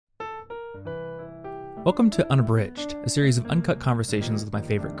Welcome to Unabridged, a series of uncut conversations with my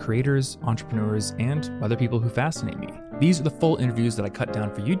favorite creators, entrepreneurs, and other people who fascinate me. These are the full interviews that I cut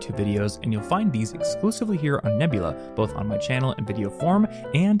down for YouTube videos, and you'll find these exclusively here on Nebula, both on my channel in video form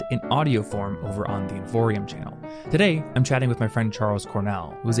and in audio form over on the Invorium channel. Today, I'm chatting with my friend Charles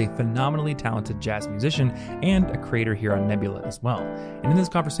Cornell, who is a phenomenally talented jazz musician and a creator here on Nebula as well. And in this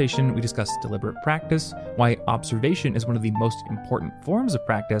conversation, we discuss deliberate practice, why observation is one of the most important forms of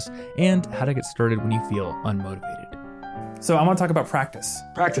practice, and how to get started when you feel unmotivated. So I want to talk about practice.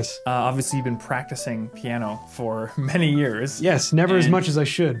 Practice. Obviously, you've been practicing piano for many years. Yes, never as much as I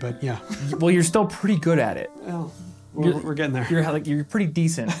should, but yeah. Well, you're still pretty good at it. Well, we're getting there. You're pretty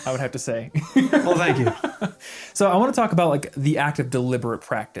decent, I would have to say. Well, thank you. So I want to talk about the act of deliberate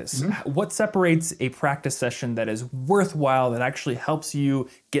practice. Mm-hmm. What separates a practice session that is worthwhile, that actually helps you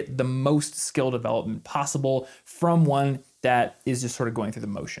get the most skill development possible from one that is just sort of going through the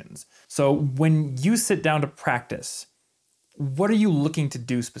motions? So when you sit down to practice, what are you looking to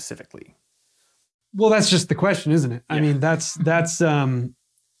do specifically? Well, that's just the question, isn't it? Yeah. I mean, that's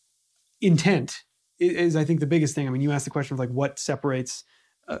intent is, I think, the biggest thing. I mean, you asked the question of what separates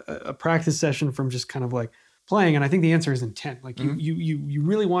a practice session from just kind of playing, and I think the answer is intent. You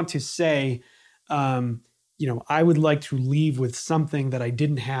really want to say, I would like to leave with something that I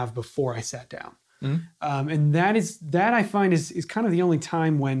didn't have before I sat down. Mm-hmm. And that I find is kind of the only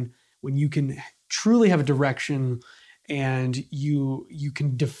time when you can truly have a direction and you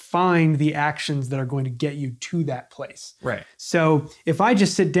can define the actions that are going to get you to that place. Right. So if I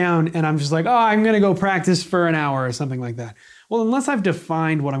just sit down and I'm just I'm going to go practice for an hour or something like that. Well, unless I've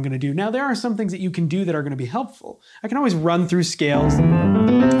defined what I'm going to do. Now, there are some things that you can do that are going to be helpful. I can always run through scales.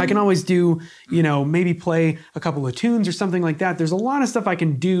 I can always do, maybe play a couple of tunes or something like that. There's a lot of stuff I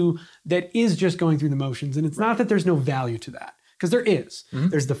can do that is just going through the motions. And it's not that there's no value to that, because there is. Mm-hmm.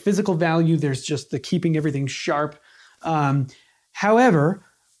 There's the physical value. There's just the keeping everything sharp. However,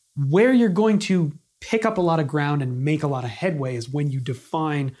 where you're going to pick up a lot of ground and make a lot of headway is when you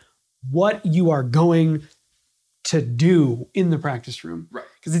define what you are going to do in the practice room. Right.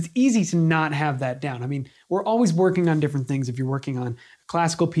 Because it's easy to not have that down. I mean, we're always working on different things. If you're working on a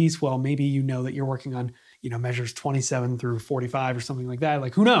classical piece, well, maybe you know that you're working on, measures 27 through 45 or something like that.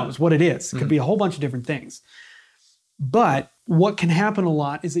 Who knows what it is? It could be a whole bunch of different things. But what can happen a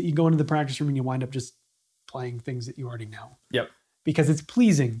lot is that you go into the practice room and you wind up just playing things that you already know. Yep. Because it's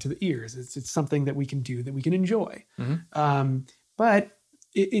pleasing to the ears. It's something that we can do, that we can enjoy. Mm-hmm. But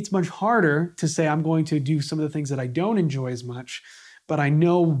it's much harder to say I'm going to do some of the things that I don't enjoy as much, but I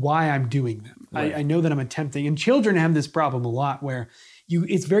know why I'm doing them. Right. I know that I'm attempting. And children have this problem a lot where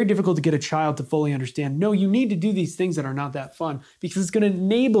it's very difficult to get a child to fully understand, no, you need to do these things that are not that fun because it's going to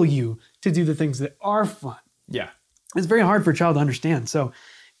enable you to do the things that are fun. Yeah. It's very hard for a child to understand. So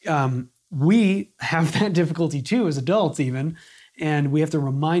we have that difficulty too as adults even, and we have to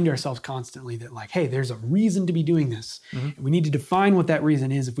remind ourselves constantly that hey, there's a reason to be doing this. Mm-hmm. And we need to define what that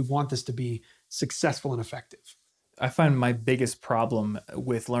reason is if we want this to be successful and effective. I find my biggest problem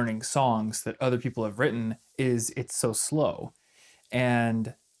with learning songs that other people have written is it's so slow.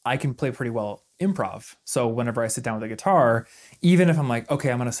 And I can play pretty well improv. So whenever I sit down with a guitar, even if I'm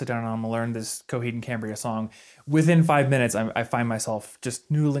okay, I'm going to sit down and I'm going to learn this Coheed and Cambria song, within 5 minutes, I find myself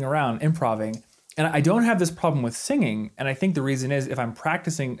just noodling around, improving. And I don't have this problem with singing. And I think the reason is if I'm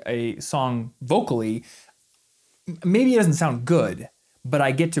practicing a song vocally, maybe it doesn't sound good, but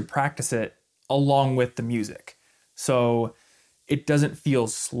I get to practice it along with the music. So it doesn't feel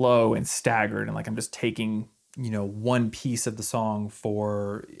slow and staggered and I'm just taking one piece of the song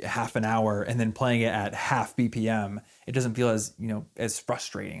for half an hour and then playing it at half BPM. It doesn't feel as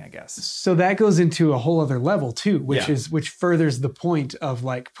frustrating, I guess. So that goes into a whole other level too, which furthers the point of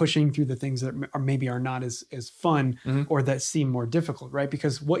pushing through the things that are not as fun mm-hmm. or that seem more difficult, right?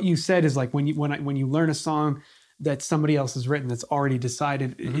 Because what you said is when you learn a song that somebody else has written that's already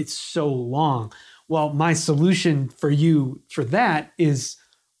decided, mm-hmm. it's so long. Well, my solution for you for that is,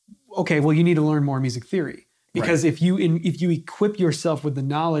 okay, well, you need to learn more music theory. Because right. if you equip yourself with the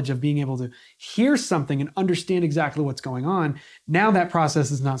knowledge of being able to hear something and understand exactly what's going on, now that process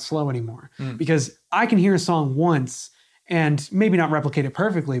is not slow anymore. Mm. Because I can hear a song once and maybe not replicate it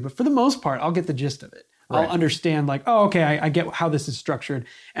perfectly, but for the most part, I'll get the gist of it. Right. I'll understand okay, I get how this is structured,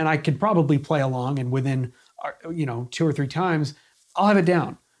 and I could probably play along, and within 2 or 3 times, I'll have it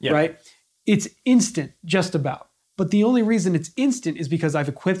down, yeah. right? It's instant, just about. But the only reason it's instant is because I've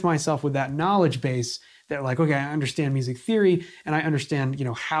equipped myself with that knowledge base That like, okay, I understand music theory and I understand,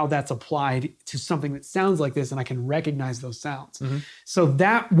 how that's applied to something that sounds like this and I can recognize those sounds. Mm-hmm. So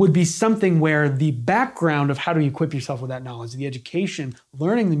that would be something where the background of how do you equip yourself with that knowledge, the education,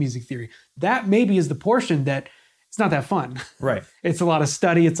 learning the music theory, that maybe is the portion that it's not that fun. Right. It's a lot of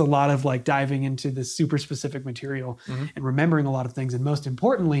study. It's a lot of like diving into this super specific material and remembering a lot of things. And most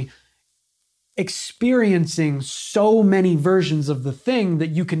importantly, experiencing so many versions of the thing that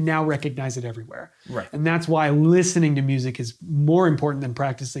you can now recognize it everywhere. Right. And that's why listening to music is more important than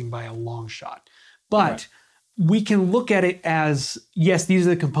practicing by a long shot. But we can look at it as, yes, these are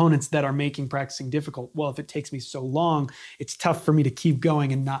the components that are making practicing difficult. Well, if it takes me so long, it's tough for me to keep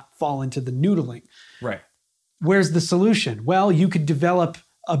going and not fall into the noodling. Right. Where's the solution? Well, you could develop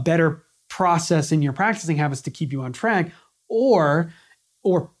a better process in your practicing habits to keep you on track, or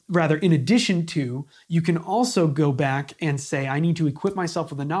rather, in addition to, you can also go back and say, I need to equip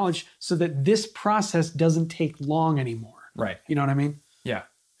myself with the knowledge so that this process doesn't take long anymore. Right. You know what I mean? Yeah.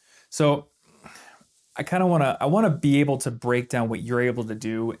 So I kind of want to be able to break down what you're able to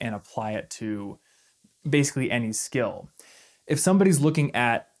do and apply it to basically any skill. If somebody's looking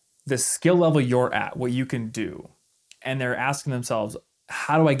at the skill level you're at, what you can do, and they're asking themselves,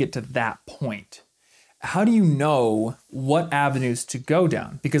 how do I get to that point? How do you know what avenues to go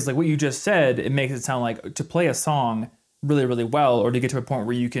down? Because like what you just said, it makes it sound like to play a song really, really well, or to get to a point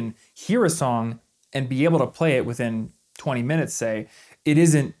where you can hear a song and be able to play it within 20 minutes, say, it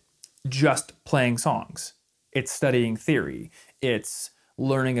isn't just playing songs. It's studying theory. It's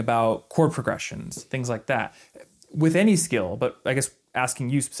learning about chord progressions, things like that. With any skill, but I guess asking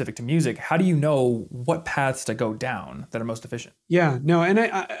you specific to music, how do you know what paths to go down that are most efficient? Yeah, no, and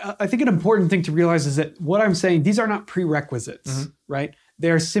I think an important thing to realize is that what I'm saying, these are not prerequisites, right?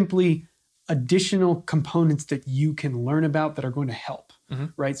 They're simply additional components that you can learn about that are going to help,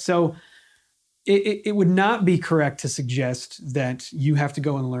 right? So it would not be correct to suggest that you have to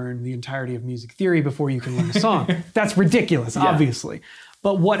go and learn the entirety of music theory before you can learn a song. That's ridiculous, obviously.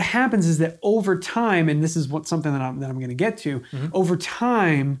 But what happens is that over time, and this is something that I'm going to get to, over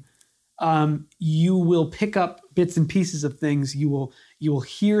time, you will pick up bits and pieces of things. You will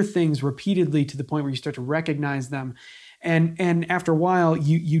hear things repeatedly to the point where you start to recognize them, and after a while,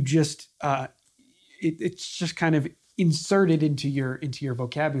 you just it's just kind of inserted into your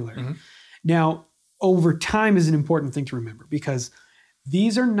vocabulary. Now, over time is an important thing to remember, because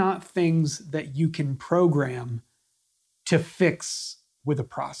these are not things that you can program to fix with a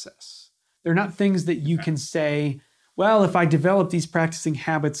process. They're not things that you can say, well, if I develop these practicing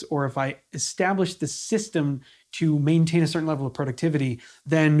habits, or if I establish the system to maintain a certain level of productivity,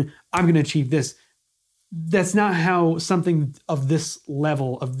 then I'm going to achieve this. That's not how something of this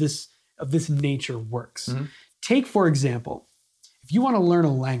level, of this nature works. Take, for example, if you want to learn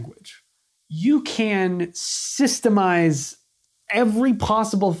a language, you can systemize every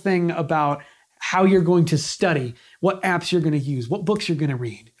possible thing about how you're going to study, what apps you're going to use, what books you're going to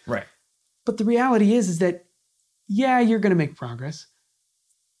read. Right. But the reality is that, yeah, you're going to make progress,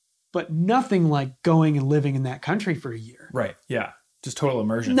 but nothing like going and living in that country for a year. Right. Yeah. Just total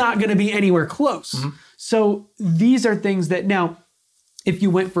immersion. Not going to be anywhere close. So these are things that now, if you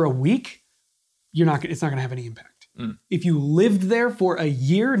went for a week, it's not going to have any impact. If you lived there for a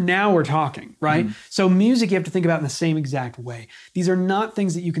year, now we're talking, right? So music, you have to think about in the same exact way. These are not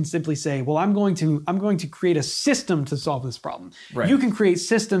things that you can simply say, well, I'm going to create a system to solve this problem. Right. You can create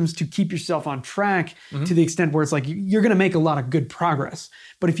systems to keep yourself on track to the extent where it's like you're going to make a lot of good progress.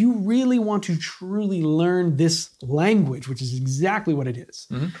 But if you really want to truly learn this language, which is exactly what it is,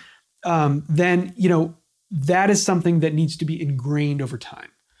 then that is something that needs to be ingrained over time.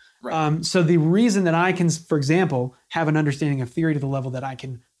 Right. So the reason that I can, for example, have an understanding of theory to the level that I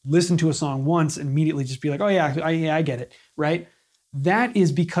can listen to a song once and immediately just be like, oh yeah, I get it, right? That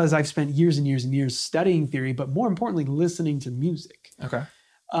is because I've spent years and years and years studying theory, but more importantly, listening to music. Okay.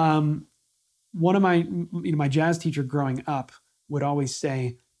 One of my jazz teacher growing up would always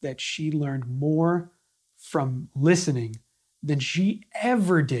say that she learned more from listening than she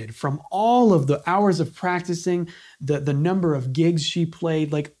ever did from all of the hours of practicing, the number of gigs she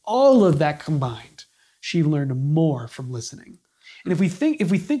played, like all of that combined. She learned more from listening. And if we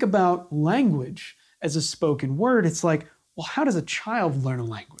think about language as a spoken word, it's like, well, how does a child learn a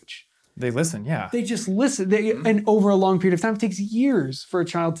language? They listen, yeah. They just listen. And over a long period of time, it takes years for a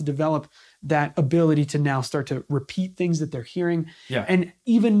child to develop that ability to now start to repeat things that they're hearing. Yeah. And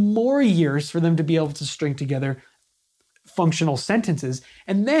even more years for them to be able to string together functional sentences,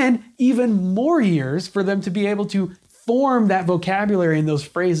 and then even more years for them to be able to form that vocabulary and those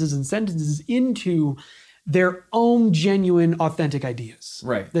phrases and sentences into their own genuine, authentic ideas.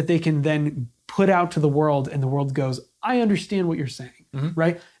 Right. That they can then put out to the world and the world goes, I understand what you're saying,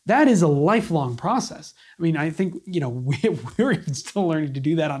 right? That is a lifelong process. I mean, I think, we're even still learning to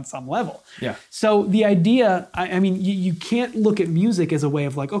do that on some level. Yeah. So the idea, I mean, you can't look at music as a way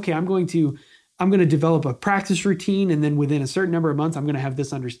of like, okay, I'm going to develop a practice routine, and then within a certain number of months, I'm going to have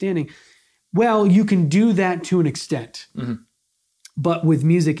this understanding. Well, you can do that to an extent. But with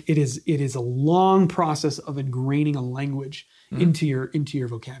music, it is a long process of ingraining a language into your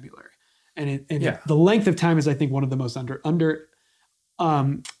vocabulary. And the length of time is, I think, one of the most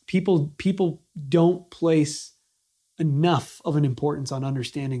people don't place enough of an importance on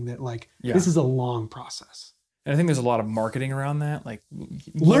understanding that this is a long process. And I think there's a lot of marketing around that, like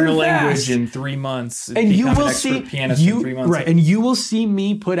learn a language in 3 months, and you will see pianist in 3 months, right? And you will see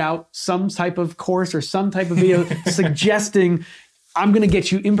me put out some type of course or some type of video suggesting I'm going to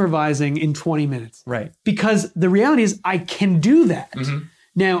get you improvising in 20 minutes, right? Because the reality is, I can do that.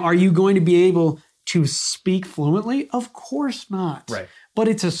 Now, are you going to be able to speak fluently? Of course not. Right. But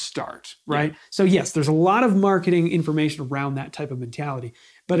it's a start, right? Yeah. So yes, there's a lot of marketing information around that type of mentality,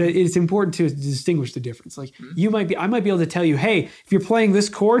 but it's important to distinguish the difference. Like I might be able to tell you, hey, if you're playing this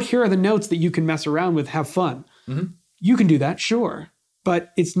chord, here are the notes that you can mess around with, have fun. You can do that, sure.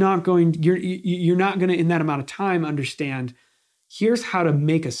 But it's not going, you're not going to, in that amount of time, understand, here's how to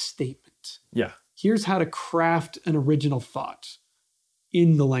make a statement. Yeah. Here's how to craft an original thought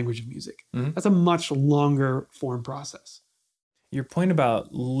in the language of music. That's a much longer form process. Your point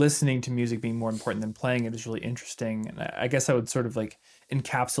about listening to music being more important than playing it is really interesting. And I guess I would sort of like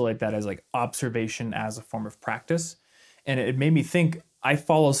encapsulate that as like observation as a form of practice. And it made me think, I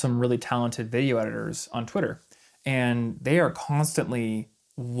follow some really talented video editors on Twitter, and they are constantly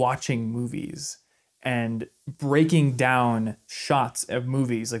watching movies and breaking down shots of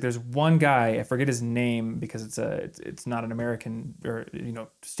movies. Like there's one guy, I forget his name because it's not an American or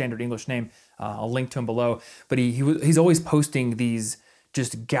standard English name. I'll link to him below. But he's always posting these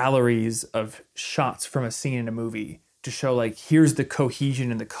just galleries of shots from a scene in a movie to show like, here's the cohesion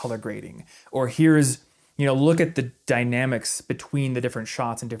and the color grading, or here's look at the dynamics between the different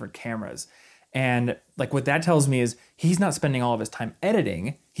shots and different cameras. And like what that tells me is he's not spending all of his time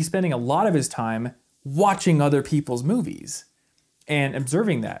editing. He's spending a lot of his time watching other people's movies and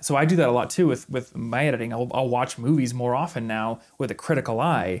observing that. So I do that a lot too with my editing. I'll watch movies more often now with a critical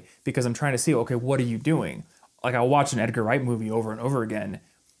eye because I'm trying to see, okay, what are you doing? Like I'll watch an Edgar Wright movie over and over again.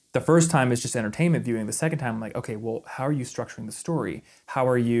 The first time is just entertainment viewing. The second time I'm like, okay, well, how are you structuring the story? How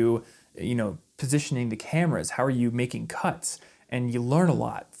are you, positioning the cameras? How are you making cuts? And you learn a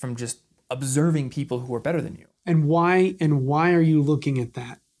lot from just observing people who are better than you. And why are you looking at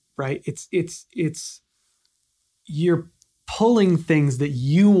that? Right? It's you're pulling things that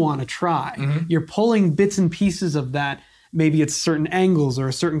you want to try. You're pulling bits and pieces of that. Maybe it's certain angles or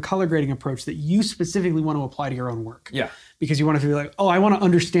a certain color grading approach that you specifically want to apply to your own work. Yeah. Because you want to feel like, oh, I want to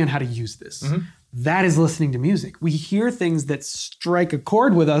understand how to use this. That is listening to music. We hear things that strike a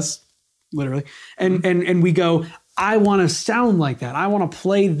chord with us, literally, and we go, I want to sound like that. I want to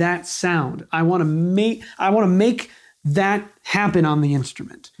play that sound. I want to make that happen on the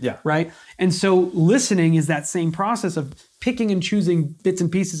instrument. Yeah. Right. And so listening is that same process of picking and choosing bits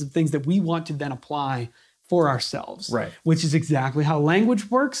and pieces of things that we want to then apply for ourselves. Right. Which is exactly how language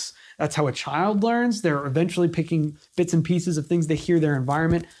works. That's how a child learns. They're eventually picking bits and pieces of things they hear their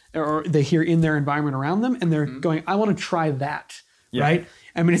environment or they hear in their environment around them. And they're going, I want to try that. Yeah. Right.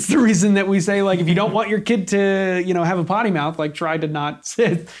 I mean, it's the reason that we say, like, if you don't want your kid to, have a potty mouth, like try to not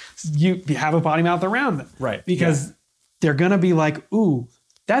sit, you have a potty mouth around them. Right. Because they're going to be like, ooh,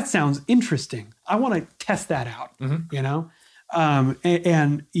 that sounds interesting. I want to test that out,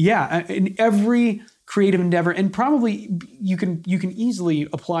 in every creative endeavor, and probably you can easily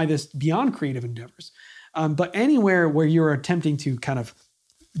apply this beyond creative endeavors. But anywhere where you're attempting to kind of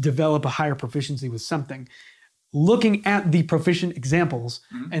develop a higher proficiency with something, looking at the proficient examples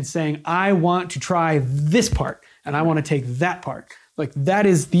and saying, I want to try this part and I want to take that part. Like that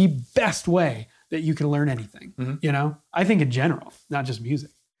is the best way that you can learn anything, I think in general, not just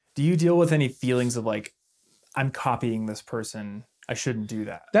music. Do you deal with any feelings of like, I'm copying this person, I shouldn't do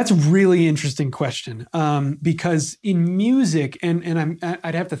that? That's a really interesting question because in music,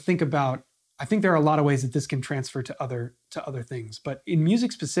 I'd have to think about, I think there are a lot of ways that this can transfer to other things, but in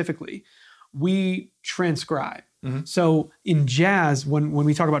music specifically, we transcribe. So in jazz, when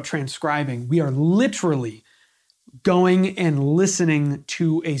we talk about transcribing, we are literally going and listening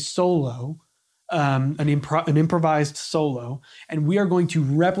to a solo, an improvised solo, and we are going to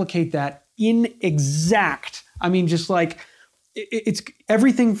replicate that in exact, just like it's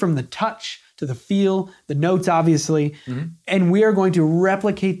everything from the touch to the feel, the notes, obviously, and we are going to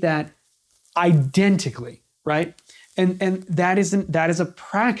replicate that identically, right? And that is a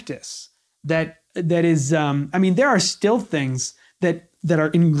practice that is, there are still things that are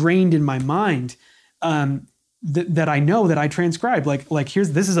ingrained in my mind, that I know that I transcribe. Like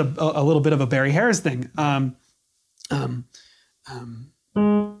this is a little bit of a Barry Harris thing.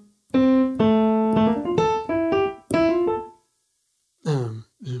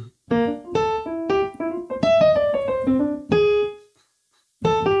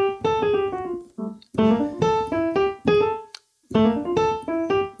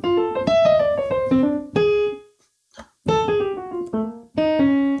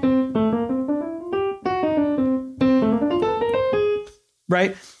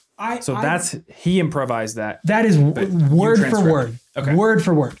 Right? He improvised that. That is word for word. Okay. Word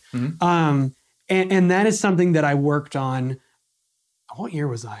for word. Mm-hmm. And that is something that I worked on. What year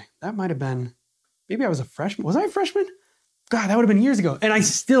was I? That might have been, maybe I was a freshman. Was I a freshman? God, that would have been years ago. And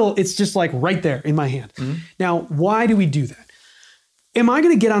it's just like right there in my hand. Mm-hmm. Now, why do we do that? Am I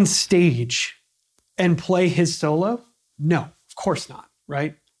going to get on stage and play his solo? No, of course not.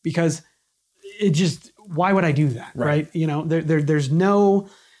 Right? Because why would I do that? Right? You know,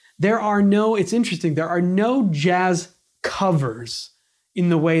 it's interesting. There are no jazz covers in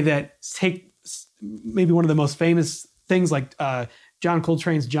the way that take maybe one of the most famous things like John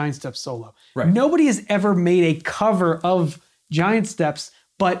Coltrane's Giant Steps solo. Right. Nobody has ever made a cover of Giant Steps,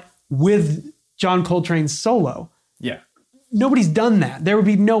 but with John Coltrane's solo. Yeah. Nobody's done that. There would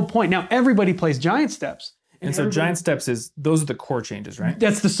be no point. Now everybody plays Giant Steps. And so Giant Steps those are the chord changes, right?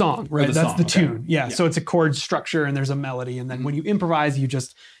 That's the song, right? That's the tune. Yeah. So it's a chord structure and there's a melody. And then when you improvise,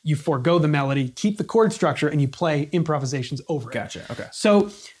 you forego the melody, keep the chord structure, and you play improvisations over it. Gotcha. Okay. So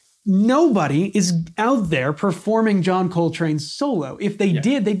nobody is out there performing John Coltrane's solo. If they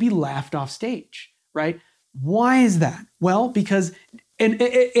did, they'd be laughed off stage, right? Why is that? Well, because, and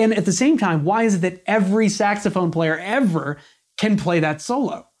at the same time, why is it that every saxophone player ever can play that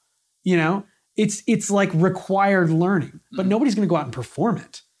solo? You know? It's like required learning, but nobody's going to go out and perform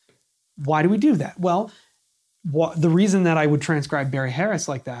it. Why do we do that? Well, the reason that I would transcribe Barry Harris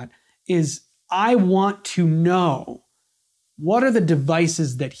like that is I want to know what are the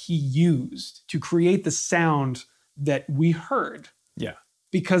devices that he used to create the sound that we heard. Yeah.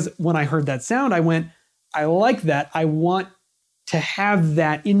 Because when I heard that sound, I went, I like that. I want to have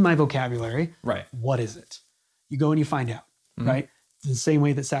that in my vocabulary. Right. What is it? You go and you find out, right? The same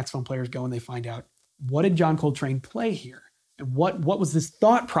way that saxophone players go and they find out, what did John Coltrane play here? And what was this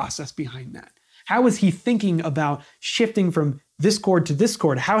thought process behind that? How was he thinking about shifting from this chord to this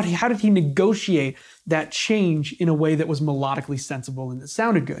chord? How did he negotiate that change in a way that was melodically sensible and that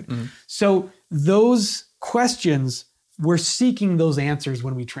sounded good? Mm-hmm. So those questions, we're seeking those answers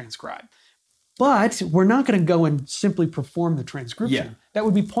when we transcribe. But we're not going to go and simply perform the transcription. Yeah. That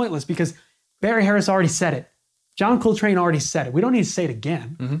would be pointless because Barry Harris already said it. John Coltrane already said it. We don't need to say it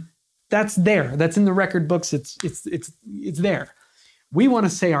again. Mm-hmm. That's there. That's in the record books. It's there. We want to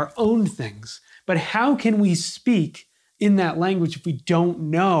say our own things, but how can we speak in that language if we don't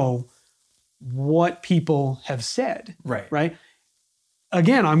know what people have said? Right.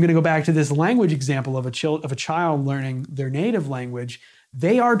 Again, I'm going to go back to this language example of a child learning their native language.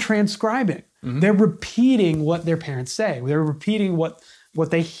 They are transcribing. Mm-hmm. They're repeating what their parents say. They're repeating what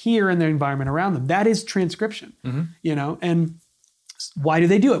they hear in their environment around them. That is transcription, you know? And why do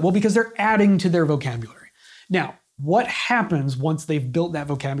they do it? Well, because they're adding to their vocabulary. Now, what happens once they've built that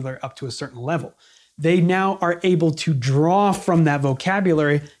vocabulary up to a certain level? They now are able to draw from that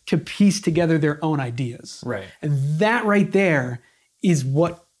vocabulary to piece together their own ideas. Right. And that right there is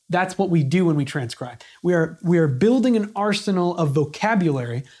that's what we do when we transcribe. We are building an arsenal of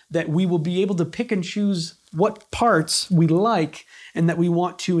vocabulary that we will be able to pick and choose what parts we like and that we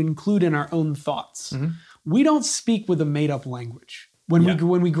want to include in our own thoughts. Mm-hmm. We don't speak with a made-up language. When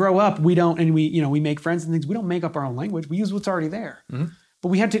we grow up, we don't, and we make friends and things. We don't make up our own language. We use what's already there. Mm-hmm. But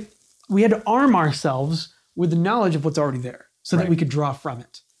we had to arm ourselves with the knowledge of what's already there, so that we could draw from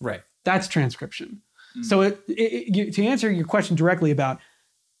it. Right. That's transcription. Mm-hmm. So to answer your question directly about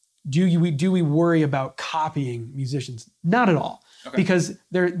do we worry about copying musicians? Not at all, because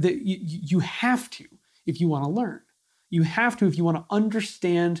you have to if you want to learn. You have to if you want to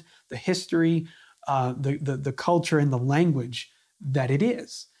understand the history, the culture, and the language that it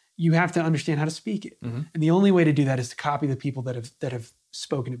is. You have to understand how to speak it, and the only way to do that is to copy the people that have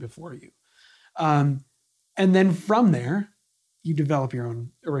spoken it before you, and then from there, you develop your own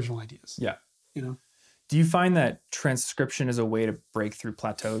original ideas. Yeah, you know. Do you find that transcription is a way to break through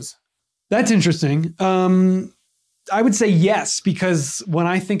plateaus? That's interesting. I would say yes, because when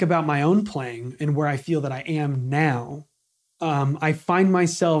I think about my own playing and where I feel that I am now, I find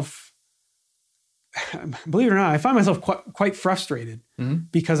myself believe it or not, I find myself quite frustrated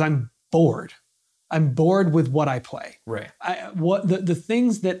because I'm bored. I'm bored with what I play. Right. What the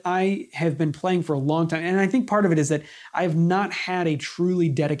things that I have been playing for a long time, and I think part of it is that I have not had a truly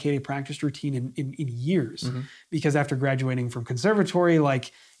dedicated practice routine in years, because after graduating from conservatory,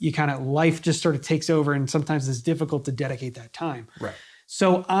 like you kind of life just sort of takes over, and sometimes it's difficult to dedicate that time. Right.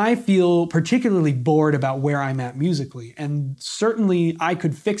 So I feel particularly bored about where I'm at musically, and certainly I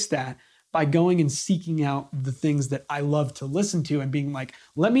could fix that by going and seeking out the things that I love to listen to and being like,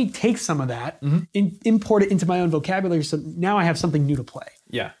 let me take some of that, import it into my own vocabulary, so now I have something new to play.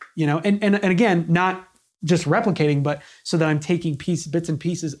 Yeah. You know, and again, not just replicating, but so that I'm taking bits and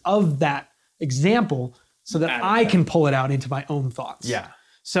pieces of that example so that I can pull it out into my own thoughts. Yeah.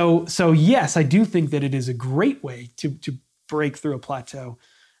 So yes, I do think that it is a great way to break through a plateau.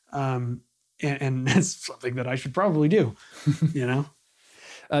 And that's something that I should probably do, you know?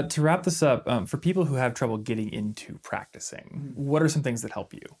 To wrap this up, for people who have trouble getting into practicing, what are some things that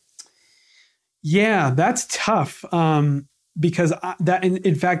help you? Yeah, that's tough. Because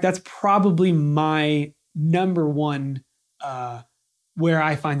in fact, that's probably my number one, where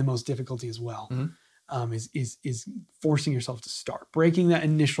I find the most difficulty as well, is forcing yourself to start, breaking that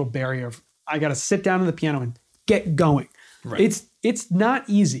initial barrier of, I got to sit down on the piano and get going. Right. It's not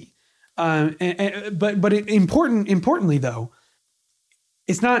easy. But importantly though,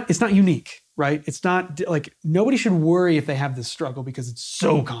 it's not unique, right? It's not like, nobody should worry if they have this struggle because it's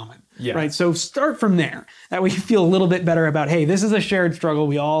so common, right? So start from there. That way you feel a little bit better about, hey, this is a shared struggle.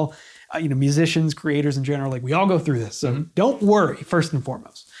 We all, musicians, creators in general, like we all go through this. So don't worry, first and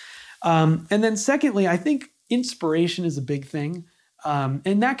foremost. And then secondly, I think inspiration is a big thing.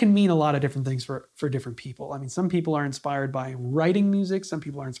 And that can mean a lot of different things for different people. I mean, some people are inspired by writing music. Some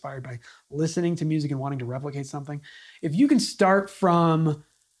people are inspired by listening to music and wanting to replicate something. If you can start from,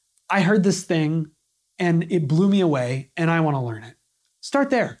 I heard this thing and it blew me away and I want to learn it.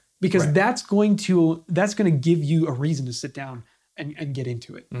 Start there, because that's going to give you a reason to sit down and get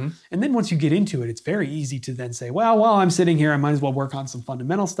into it. And then once you get into it, it's very easy to then say, well, while I'm sitting here, I might as well work on some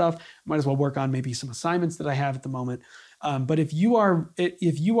fundamental stuff. I might as well work on maybe some assignments that I have at the moment. But if you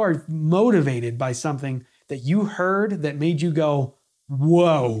are motivated by something that you heard that made you go,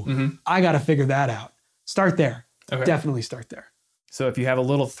 whoa, I got to figure that out. Start there. Okay. Definitely start there. So if you have a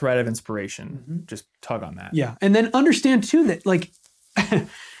little thread of inspiration, just tug on that. Yeah. And then understand too that like,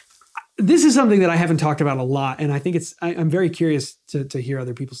 this is something that I haven't talked about a lot. And I think I'm very curious to hear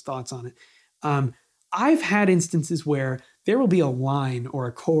other people's thoughts on it. I've had instances where there will be a line or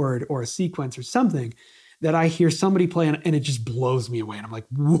a chord or a sequence or something that I hear somebody play and it just blows me away. And I'm like,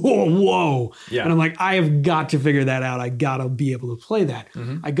 whoa. Yeah. And I'm like, I have got to figure that out. I got to be able to play that.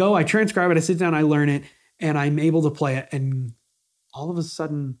 I transcribe it, I sit down, I learn it, and I'm able to play it. And all of a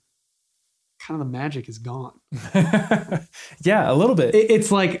sudden, kind of the magic is gone. Yeah, a little bit.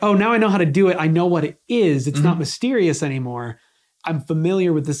 It's like, oh, now I know how to do it. I know what it is. It's not mysterious anymore. I'm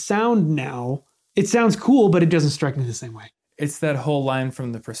familiar with the sound now. It sounds cool, but it doesn't strike me the same way. It's that whole line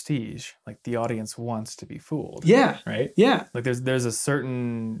from The Prestige, like the audience wants to be fooled. Yeah. Right? Yeah. Like there's a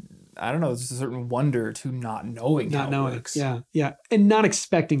certain, I don't know, there's a certen wonder to not knowing how it works. Yeah. Yeah. And not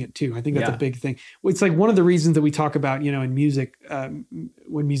expecting it too. I think that's a big thing. It's like one of the reasons that we talk about, in music,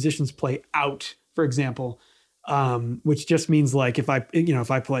 when musicians play out, for example, which just means like if I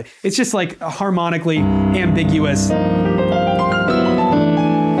play, it's just like a harmonically ambiguous.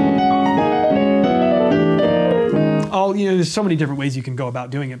 There's so many different ways you can go about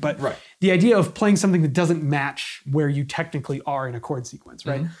doing it, but the idea of playing something that doesn't match where you technically are in a chord sequence,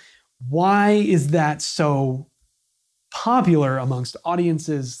 right? Why is that so popular amongst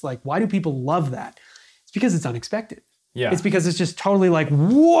audiences? Like, why do people love that? It's because it's unexpected. Yeah. It's because it's just totally like,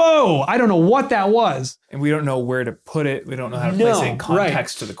 whoa, I don't know what that was. And we don't know where to put it. We don't know how to place it in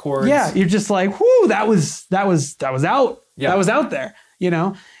context to the chords. Yeah. You're just like, whoo, that was out. Yeah. That was out there,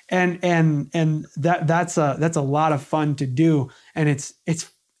 And that's a lot of fun to do. And it's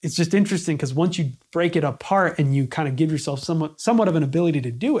just interesting because once you break it apart and you kind of give yourself somewhat of an ability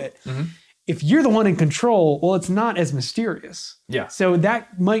to do it, if you're the one in control, well, it's not as mysterious. Yeah. So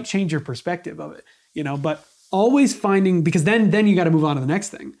that might change your perspective of it, but always finding, because then you got to move on to the next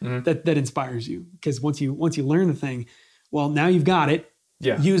thing that inspires you. Because once you learn the thing, well, now you've got it,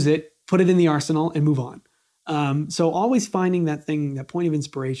 use it, put it in the arsenal and move on. So always finding that thing, that point of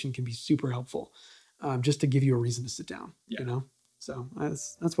inspiration can be super helpful, just to give you a reason to sit down, So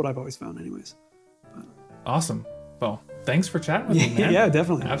that's what I've always found anyways. Awesome. Well, thanks for chatting with me, man. Yeah,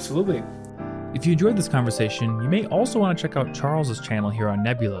 definitely. Absolutely. If you enjoyed this conversation, you may also want to check out Charles's channel here on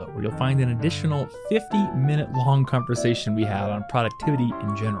Nebula, where you'll find an additional 50-minute long conversation we had on productivity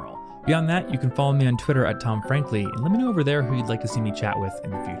in general. Beyond that, you can follow me on Twitter at Tom Frankly, and let me know over there who you'd like to see me chat with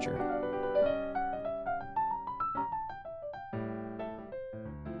in the future.